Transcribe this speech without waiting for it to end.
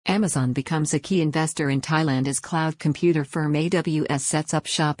Amazon becomes a key investor in Thailand as cloud computer firm AWS sets up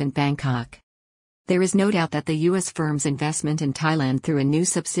shop in Bangkok. There is no doubt that the U.S. firm's investment in Thailand through a new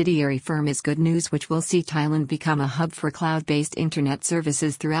subsidiary firm is good news, which will see Thailand become a hub for cloud-based internet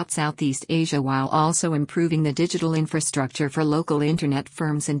services throughout Southeast Asia while also improving the digital infrastructure for local internet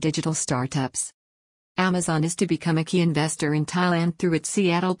firms and digital startups. Amazon is to become a key investor in Thailand through its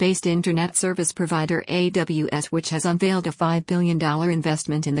Seattle-based internet service provider AWS, which has unveiled a $5 billion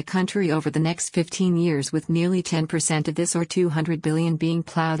investment in the country over the next 15 years, with nearly 10% of this or $200 billion being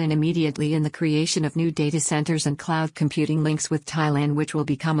plowed in immediately in the creation of new data centers and cloud computing links with Thailand, which will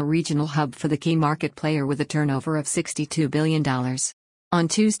become a regional hub for the key market player with a turnover of $62 billion. On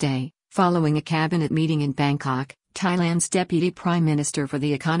Tuesday, following a cabinet meeting in Bangkok, Thailand's Deputy Prime Minister for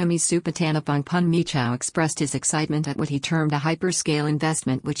the Economy Supathanapong Punmichao expressed his excitement at what he termed a hyperscale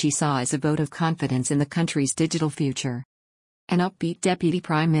investment, which he saw as a vote of confidence in the country's digital future. An upbeat Deputy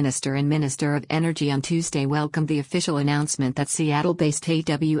Prime Minister and Minister of Energy on Tuesday welcomed the official announcement that Seattle-based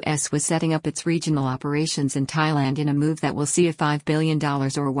AWS was setting up its regional operations in Thailand in a move that will see a $5 billion or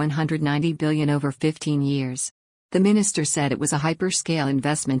 $190 billion over 15 years. The minister said it was a hyperscale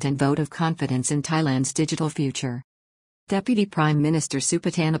investment and vote of confidence in Thailand's digital future. Deputy Prime Minister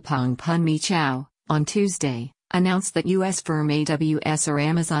Supathanapong Punmichao, on Tuesday, announced that U.S. firm AWS or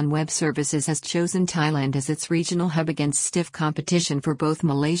Amazon Web Services has chosen Thailand as its regional hub against stiff competition for both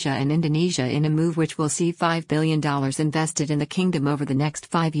Malaysia and Indonesia in a move which will see $5 billion invested in the kingdom over the next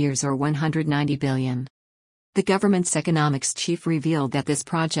 5 years or $190 billion. The government's economics chief revealed that this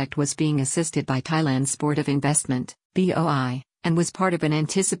project was being assisted by Thailand's Board of Investment, BOI, and was part of an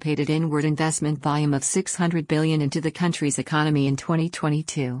anticipated inward investment volume of $600 billion into the country's economy in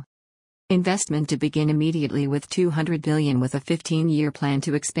 2022. Investment to begin immediately with $200 billion with a 15-year plan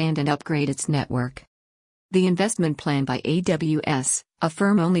to expand and upgrade its network. The investment plan by AWS, a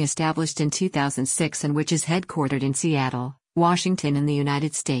firm only established in 2006 and which is headquartered in Seattle, Washington in the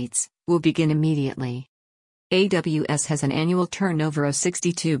United States, will begin immediately. AWS has an annual turnover of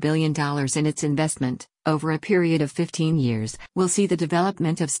 $62 billion in its investment, over a period of 15 years, will see the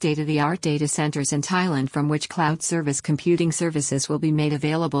development of state-of-the-art data centers in Thailand from which cloud service computing services will be made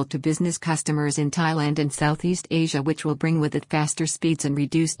available to business customers in Thailand and Southeast Asia, which will bring with it faster speeds and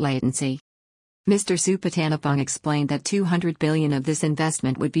reduced latency. Mr. Supathanapong explained that $200 billion of this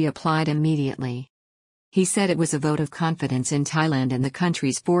investment would be applied immediately. He said it was a vote of confidence in Thailand and the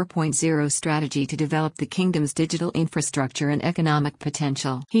country's 4.0 strategy to develop the kingdom's digital infrastructure and economic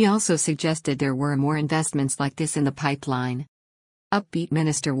potential. He also suggested there were more investments like this in the pipeline. Upbeat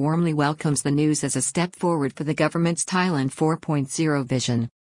Minister warmly welcomes the news as a step forward for the government's Thailand 4.0 vision.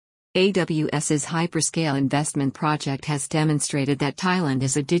 AWS's hyperscale investment project has demonstrated that Thailand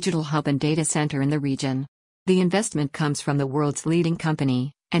is a digital hub and data center in the region. The investment comes from the world's leading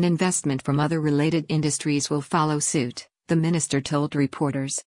company, and investment from other related industries will follow suit, the minister told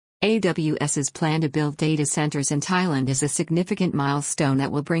reporters. AWS's plan to build data centers in Thailand is a significant milestone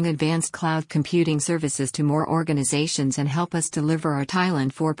that will bring advanced cloud computing services to more organizations and help us deliver our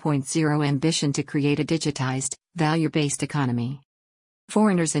Thailand 4.0 ambition to create a digitized, value-based economy.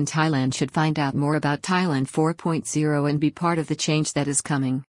 Foreigners in Thailand should find out more about Thailand 4.0 and be part of the change that is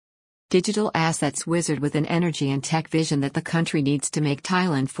coming. Digital assets wizard with an energy and tech vision that the country needs to make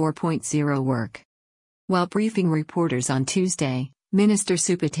Thailand 4.0 work. While briefing reporters on Tuesday, Minister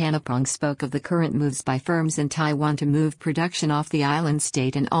Supathanapong spoke of the current moves by firms in Taiwan to move production off the island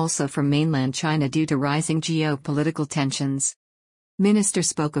state and also from mainland China due to rising geopolitical tensions. Minister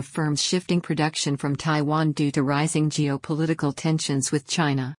spoke of firms shifting production from Taiwan due to rising geopolitical tensions with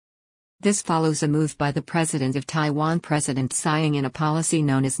China. This follows a move by the President of Taiwan, President Tsai Ing-wen, in a policy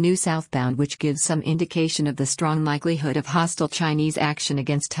known as New Southbound, which gives some indication of the strong likelihood of hostile Chinese action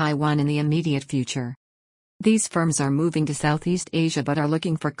against Taiwan in the immediate future. These firms are moving to Southeast Asia but are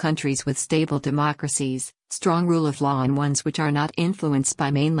looking for countries with stable democracies, strong rule of law, and ones which are not influenced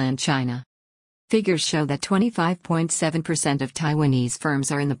by mainland China. Figures show that 25.7% of Taiwanese firms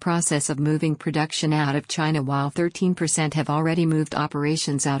are in the process of moving production out of China, while 13% have already moved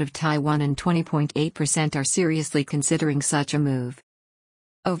operations out of Taiwan and 20.8% are seriously considering such a move.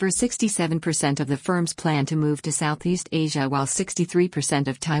 Over 67% of the firms plan to move to Southeast Asia, while 63%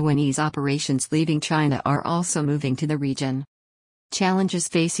 of Taiwanese operations leaving China are also moving to the region. Challenges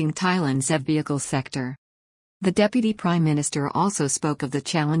facing Thailand's EV vehicle sector. The Deputy Prime Minister also spoke of the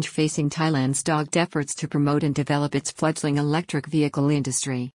challenge facing Thailand's dogged efforts to promote and develop its fledgling electric vehicle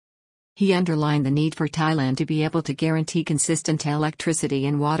industry. He underlined the need for Thailand to be able to guarantee consistent electricity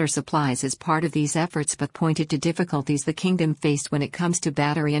and water supplies as part of these efforts, but pointed to difficulties the kingdom faced when it comes to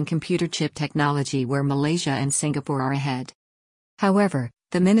battery and computer chip technology, where Malaysia and Singapore are ahead. However,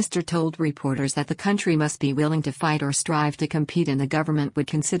 The minister told reporters that the country must be willing to fight or strive to compete, and the government would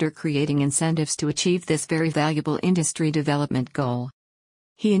consider creating incentives to achieve this very valuable industry development goal.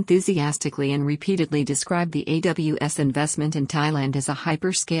 He enthusiastically and repeatedly described the AWS investment in Thailand as a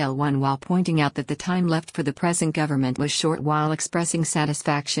hyperscale one, while pointing out that the time left for the present government was short, while expressing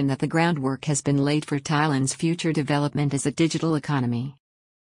satisfaction that the groundwork has been laid for Thailand's future development as a digital economy.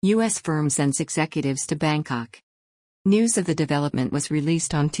 U.S. firm sends executives to Bangkok. News of the development was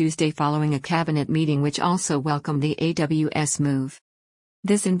released on Tuesday following a cabinet meeting which also welcomed the AWS move.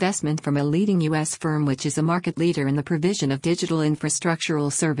 This investment from a leading U.S. firm, which is a market leader in the provision of digital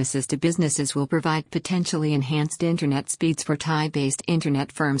infrastructural services to businesses, will provide potentially enhanced internet speeds for Thai-based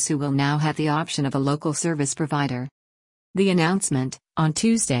internet firms who will now have the option of a local service provider. The announcement, on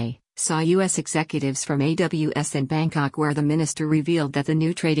Tuesday, saw U.S. executives from AWS in Bangkok, where the minister revealed that the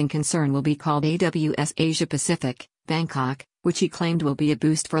new trading concern will be called AWS Asia Pacific, Bangkok, which he claimed will be a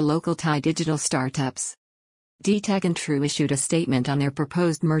boost for local Thai digital startups. DTech and True issued a statement on their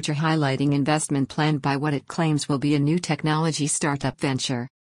proposed merger, highlighting investment planned by what it claims will be a new technology startup venture.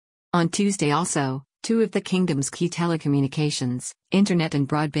 On Tuesday also, two of the kingdom's key telecommunications, internet and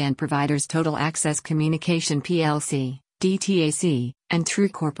broadband providers, Total Access Communication plc, DTAC, and True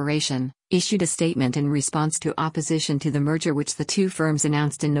Corporation, issued a statement in response to opposition to the merger which the two firms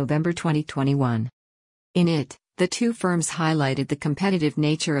announced in November 2021. In it, the two firms highlighted the competitive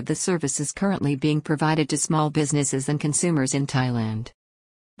nature of the services currently being provided to small businesses and consumers in Thailand.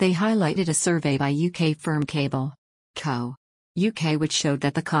 They highlighted a survey by UK firm Cable Co. UK, which showed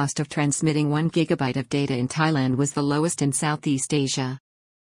that the cost of transmitting 1 GB of data in Thailand was the lowest in Southeast Asia.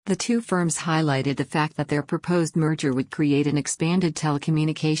 The two firms highlighted the fact that their proposed merger would create an expanded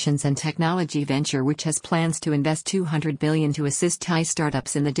telecommunications and technology venture which has plans to invest $200 billion to assist Thai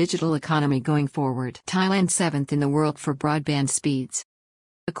startups in the digital economy going forward. Thailand 7th in the world for broadband speeds.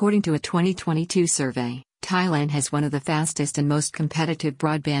 According to a 2022 survey, Thailand has one of the fastest and most competitive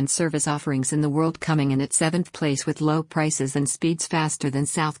broadband service offerings in the world, coming in at 7th place with low prices and speeds faster than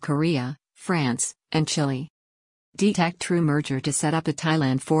South Korea, France, and Chile. DTech True merger to set up a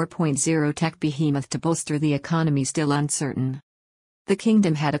Thailand 4.0 tech behemoth to bolster the economy still uncertain. The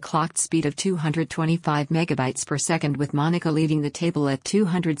kingdom had a clocked speed of 225 megabytes per second, with Monaco leading the table at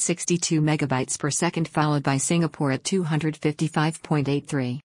 262 megabytes per second, followed by Singapore at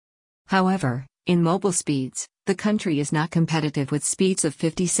 255.83. However, in mobile speeds, the country is not competitive, with speeds of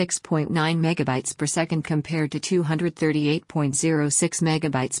 56.9 megabytes per second compared to 238.06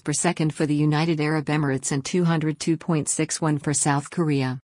 megabytes per second for the United Arab Emirates and 202.61 for South Korea.